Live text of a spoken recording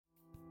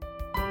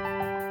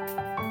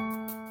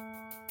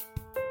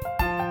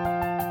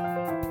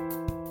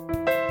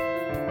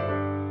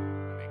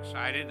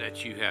delighted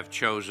that you have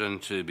chosen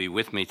to be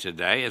with me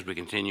today as we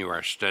continue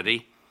our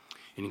study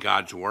in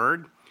God's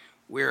Word.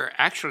 We're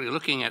actually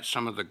looking at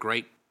some of the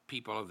great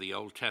people of the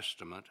Old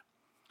Testament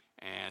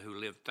who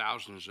lived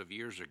thousands of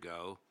years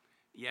ago,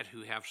 yet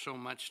who have so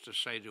much to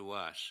say to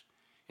us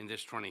in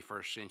this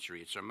 21st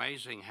century. It's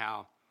amazing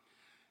how,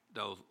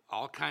 though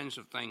all kinds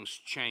of things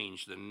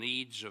change, the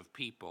needs of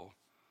people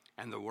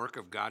and the work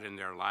of God in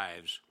their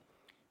lives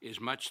is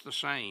much the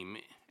same.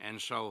 And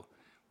so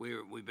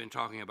we've been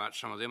talking about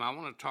some of them. I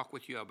want to talk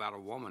with you about a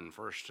woman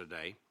first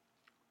today.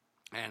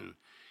 And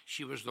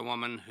she was the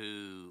woman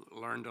who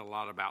learned a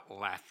lot about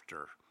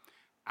laughter.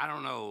 I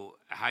don't know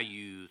how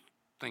you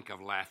think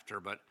of laughter,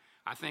 but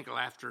I think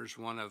laughter is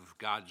one of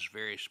God's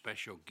very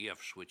special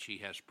gifts which He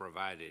has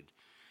provided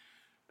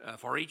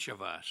for each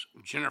of us.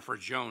 Jennifer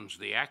Jones,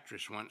 the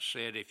actress, once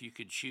said, if you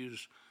could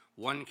choose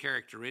one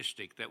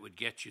characteristic that would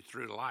get you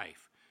through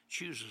life,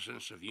 choose a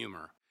sense of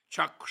humor.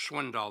 Chuck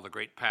Swindoll, the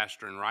great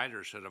pastor and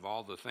writer, said, of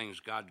all the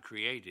things God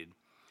created,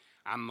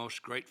 I'm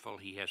most grateful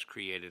He has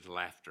created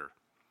laughter.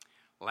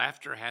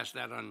 Laughter has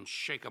that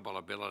unshakable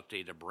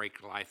ability to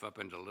break life up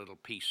into little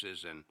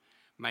pieces and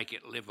make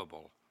it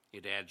livable.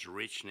 It adds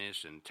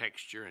richness and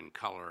texture and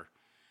color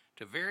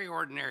to very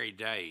ordinary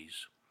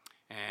days.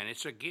 And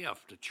it's a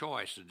gift, a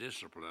choice, a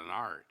discipline, an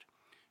art.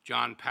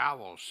 John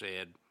Powell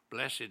said,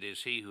 blessed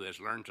is he who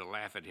has learned to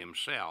laugh at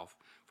himself,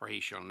 for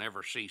he shall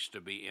never cease to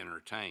be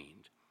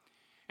entertained.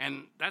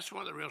 And that's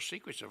one of the real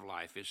secrets of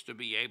life, is to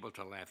be able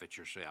to laugh at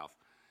yourself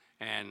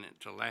and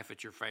to laugh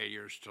at your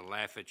failures, to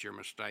laugh at your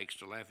mistakes,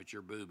 to laugh at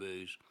your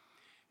boo-boos.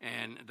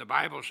 And the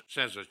Bible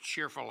says a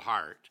cheerful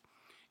heart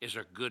is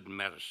a good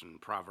medicine,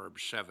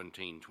 Proverbs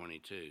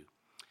 17:22.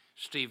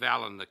 Steve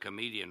Allen, the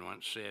comedian,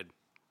 once said,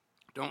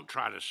 don't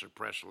try to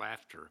suppress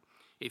laughter.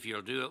 If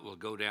you'll do it, will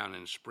go down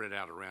and spread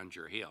out around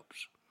your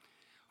hips.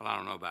 Well, I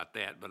don't know about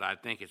that, but I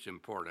think it's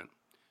important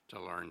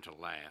to learn to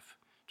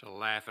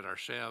laugh at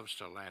ourselves,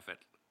 to laugh at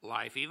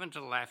life, even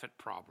to laugh at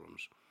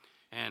problems,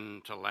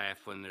 and to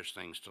laugh when there's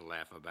things to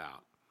laugh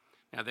about.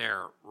 Now, there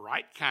are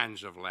right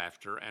kinds of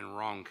laughter and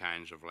wrong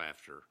kinds of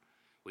laughter.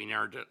 We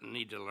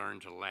need to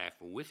learn to laugh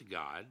with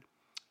God,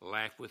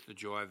 laugh with the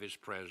joy of His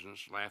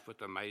presence, laugh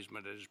with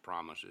amazement at His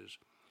promises,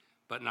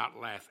 but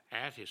not laugh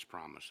at His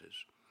promises.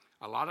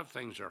 A lot of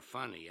things are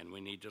funny, and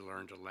we need to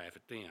learn to laugh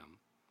at them.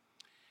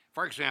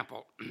 For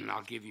example,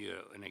 I'll give you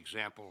an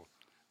example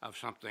of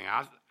something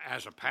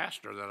as a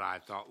pastor that I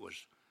thought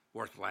was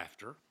worth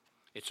laughter.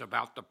 It's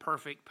about the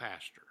perfect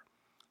pastor.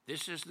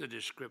 This is the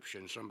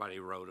description somebody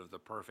wrote of the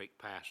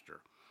perfect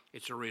pastor.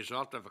 It's a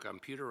result of a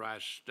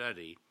computerized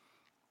study,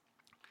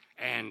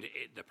 and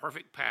the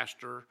perfect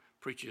pastor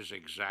preaches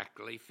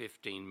exactly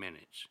 15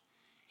 minutes.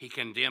 He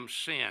condemns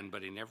sin,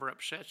 but he never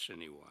upsets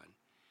anyone.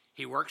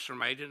 He works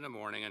from 8 in the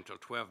morning until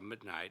 12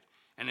 midnight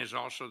and is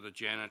also the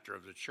janitor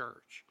of the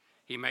church.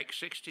 He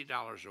makes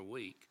 $60 a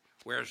week,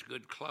 wears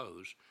good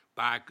clothes,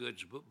 buys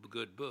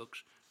good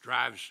books,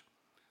 drives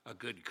a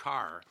good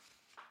car,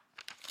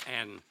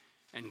 and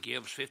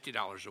gives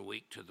 $50 a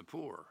week to the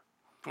poor.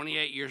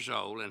 28 years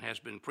old and has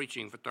been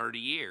preaching for 30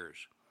 years.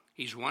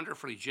 He's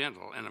wonderfully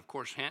gentle and, of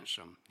course,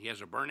 handsome. He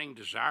has a burning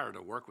desire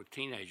to work with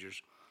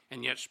teenagers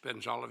and yet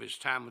spends all of his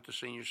time with the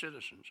senior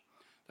citizens.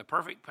 The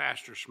perfect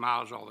pastor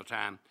smiles all the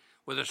time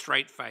with a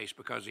straight face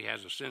because he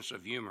has a sense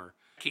of humor,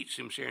 keeps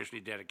him seriously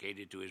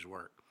dedicated to his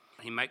work.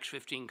 He makes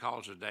 15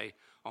 calls a day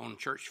on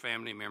church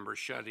family members,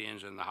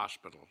 shut-ins, and the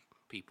hospital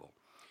people.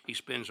 He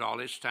spends all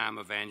his time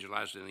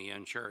evangelizing the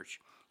unchurched,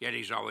 yet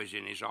he's always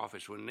in his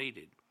office when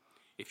needed.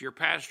 If your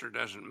pastor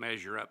doesn't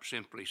measure up,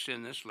 simply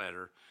send this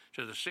letter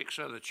to the 6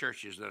 other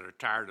churches that are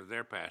tired of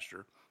their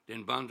pastor,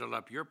 then bundle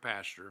up your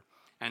pastor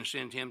and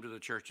send him to the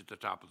church at the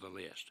top of the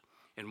list.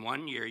 In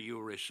 1 year, you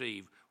will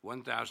receive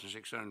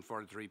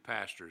 1,643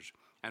 pastors,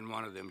 and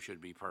one of them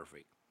should be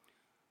perfect.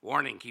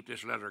 Warning, keep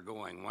this letter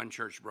going. One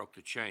church broke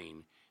the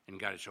chain and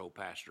got its whole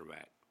pastor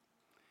back.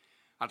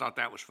 I thought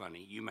that was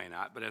funny. You may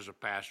not, but as a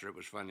pastor, it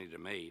was funny to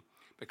me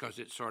because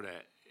it sort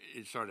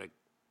of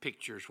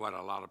pictures what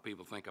a lot of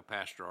people think a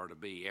pastor ought to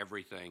be,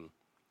 everything,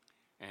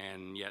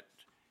 and yet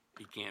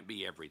he can't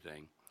be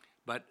everything.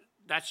 But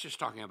that's just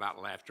talking about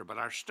laughter. But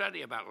our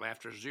study about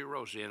laughter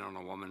zeroes in on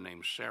a woman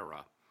named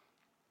Sarah.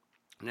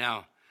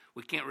 Now,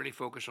 we can't really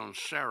focus on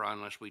Sarah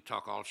unless we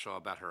talk also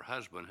about her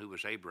husband, who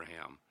was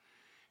Abraham.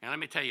 And let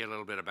me tell you a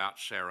little bit about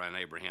Sarah and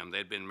Abraham.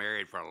 They'd been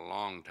married for a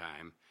long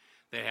time.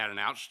 They had an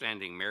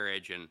outstanding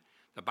marriage, and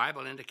the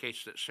Bible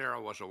indicates that Sarah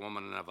was a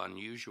woman of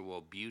unusual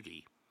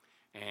beauty,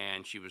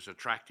 and she was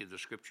attractive, the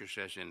scripture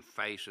says, in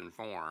face and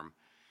form.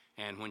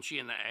 And when she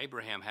and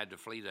Abraham had to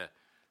flee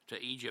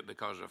to Egypt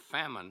because of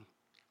famine,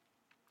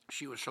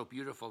 she was so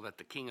beautiful that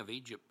the king of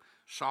Egypt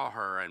saw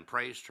her and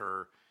praised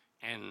her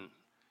and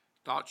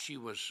thought she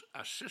was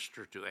a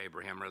sister to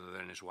Abraham rather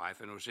than his wife,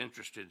 and was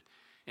interested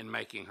in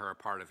making her a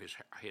part of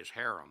his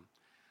harem.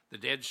 The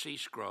Dead Sea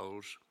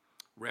Scrolls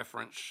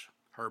reference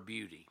her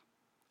beauty,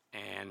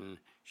 and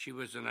she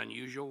was an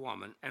unusual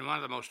woman. And one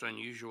of the most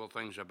unusual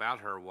things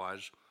about her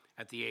was,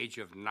 at the age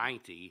of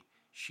 90,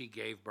 she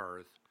gave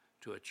birth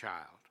to a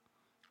child.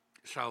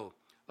 So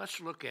let's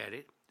look at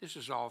it. This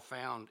is all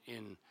found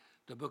in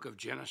the book of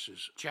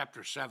Genesis,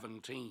 chapter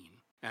 17.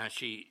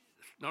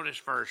 Notice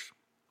first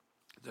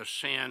the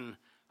sin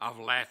of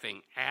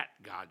laughing at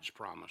God's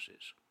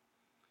promises.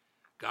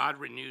 God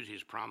renewed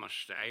his promise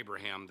to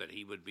Abraham that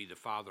he would be the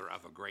father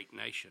of a great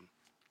nation.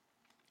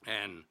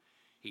 And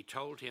he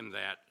told him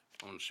that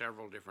on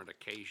several different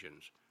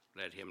occasions,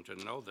 led him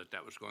to know that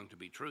that was going to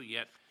be true.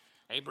 Yet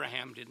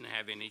Abraham didn't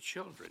have any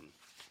children,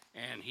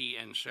 and he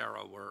and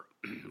Sarah were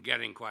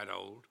getting quite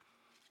old.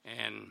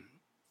 And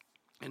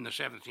in the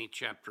 17th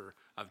chapter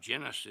of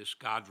Genesis,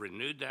 God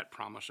renewed that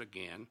promise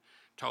again,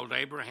 told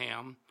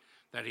Abraham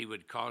that he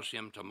would cause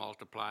him to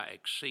multiply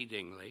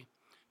exceedingly.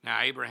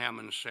 Now, Abraham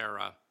and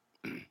Sarah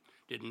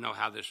didn't know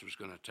how this was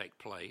going to take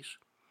place,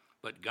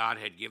 but God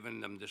had given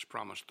them this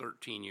promise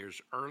 13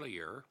 years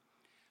earlier.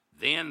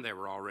 Then they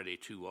were already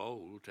too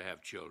old to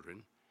have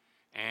children,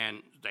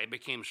 and they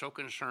became so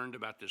concerned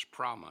about this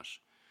promise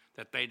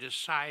that they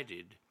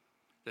decided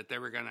that they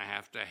were going to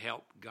have to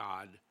help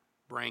God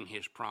bring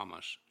his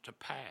promise to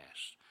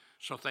pass.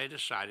 So they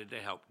decided to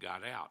help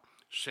God out.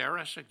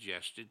 Sarah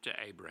suggested to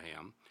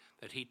Abraham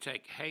that he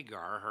take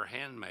Hagar, her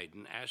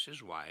handmaiden, as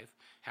his wife,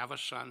 have a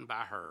son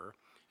by her,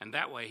 and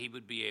that way he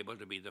would be able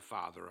to be the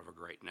father of a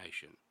great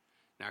nation.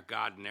 Now,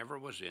 God never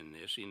was in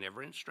this. He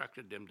never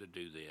instructed them to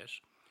do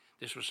this.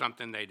 This was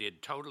something they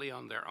did totally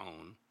on their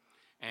own,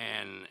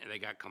 and they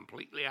got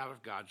completely out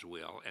of God's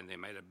will, and they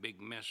made a big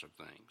mess of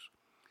things.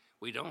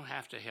 We don't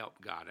have to help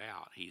God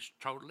out. He's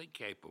totally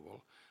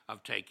capable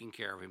of taking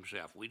care of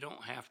himself. We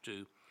don't have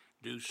to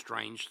do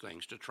strange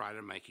things to try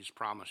to make his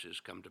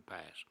promises come to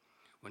pass.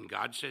 When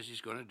God says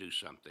he's going to do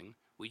something,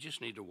 we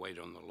just need to wait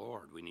on the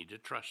Lord. We need to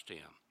trust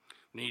him.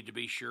 We need to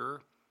be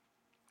sure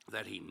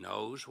that he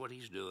knows what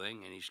he's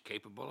doing, and he's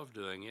capable of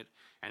doing it,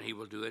 and he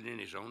will do it in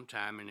his own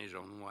time, in his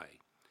own way.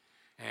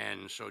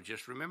 And so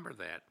just remember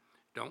that.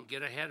 Don't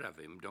get ahead of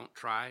him. Don't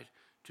try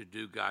to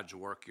do God's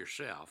work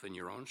yourself in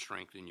your own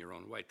strength, in your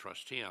own way.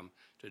 Trust him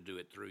to do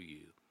it through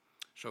you.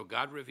 So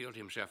God revealed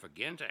himself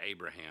again to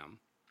Abraham,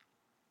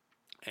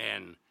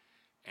 and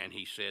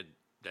he said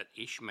that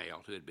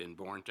Ishmael, who had been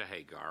born to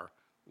Hagar,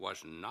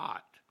 was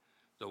not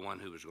the one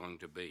who was going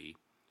to be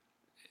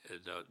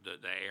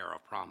the heir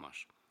of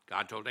promise.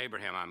 God told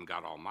Abraham, I'm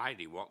God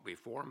Almighty. Walk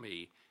before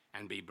me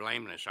and be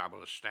blameless. I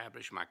will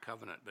establish my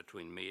covenant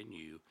between me and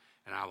you,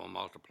 and I will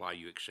multiply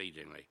you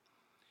exceedingly.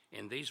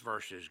 In these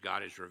verses,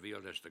 God is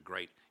revealed as the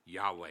great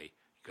Yahweh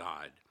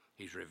God.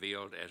 He's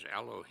revealed as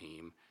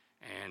Elohim,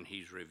 and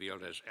he's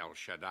revealed as El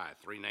Shaddai.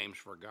 Three names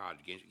for God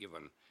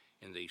given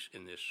in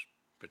this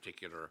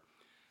particular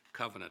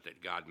covenant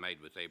that God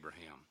made with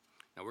Abraham.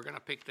 Now, we're going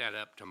to pick that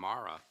up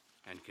tomorrow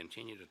and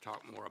continue to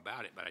talk more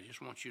about it, but I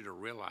just want you to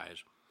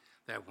realize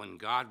that when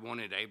God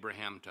wanted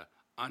Abraham to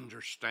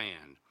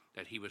understand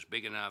that he was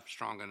big enough,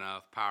 strong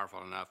enough,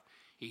 powerful enough,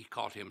 he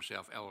called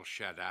himself El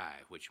Shaddai,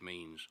 which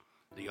means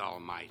the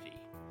Almighty,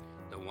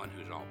 the one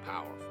who's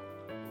all-powerful,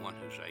 the one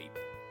who's able.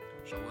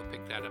 So we'll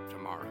pick that up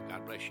tomorrow.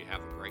 God bless you.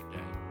 Have a great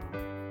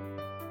day.